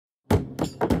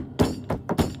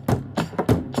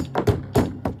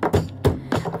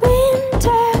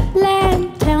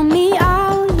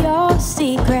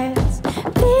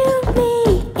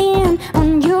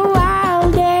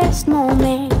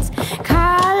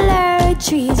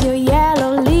trees, your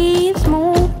yellow leaves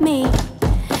move me.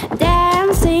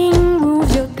 Dancing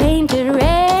roofs, your painted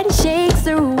red shakes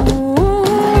the room.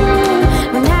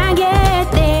 When I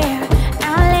get there,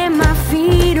 I'll let my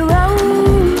feet roll.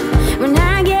 When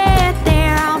I get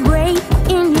there, I'll break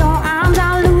in your arms,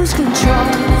 I'll lose control.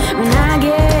 When I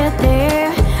get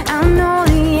there, I'll know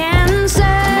the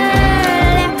answer.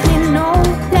 Let me know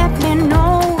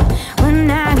when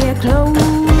I get closer.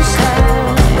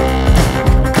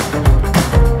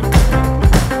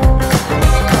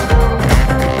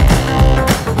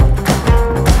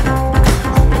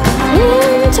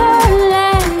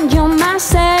 Winterland, you're my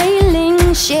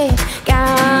sailing ship.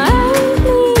 Guide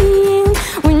me in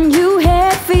when you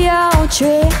head for your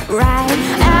trip. Right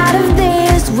out of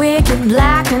this wicked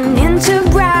black and into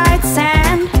bright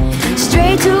sand,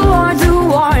 straight towards the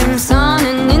warm sun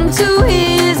and into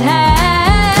his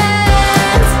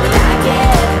hands. When I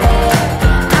get there,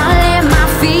 I'll let my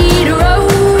feet roll.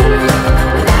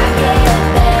 When I get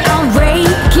there, I'll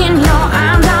break in your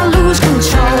arms, I'll lose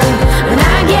control. When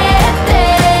I get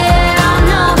there, I'll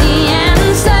know the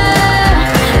answer.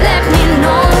 Let me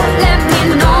know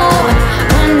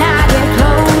when I get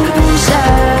closer.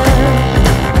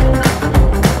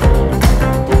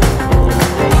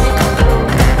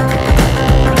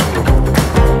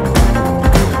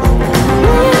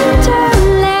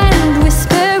 Winterland,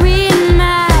 whisper in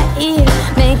my ear,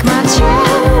 make my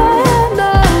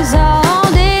troubles all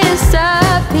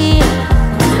disappear.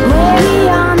 Way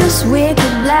beyond this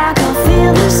wicked black, I'll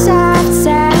feel the soft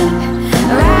sand,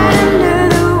 right under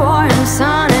the warm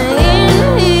sun and in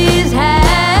his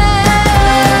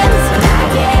hands. When I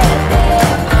get there,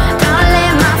 I'll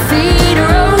let my feet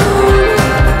roll.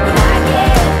 When I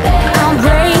get there, I'll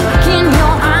break in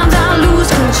your arms, I'll lose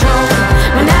control.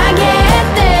 When I get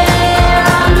there,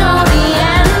 I'll know the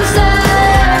answer.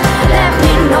 Let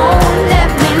me know when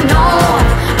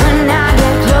I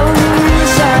get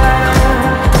closer.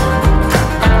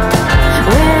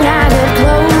 When I get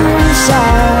closer.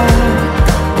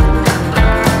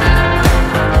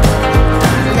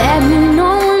 Let me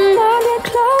know when I get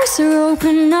closer.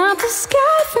 Open up the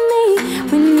sky for me.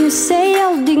 When you say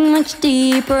I'll dig much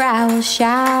deeper, I will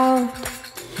shout.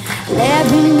 Let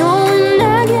me know when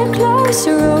I get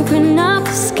closer. Open up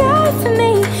the sky for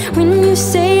me. When you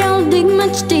say I'll dig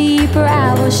much deeper,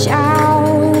 I will shout.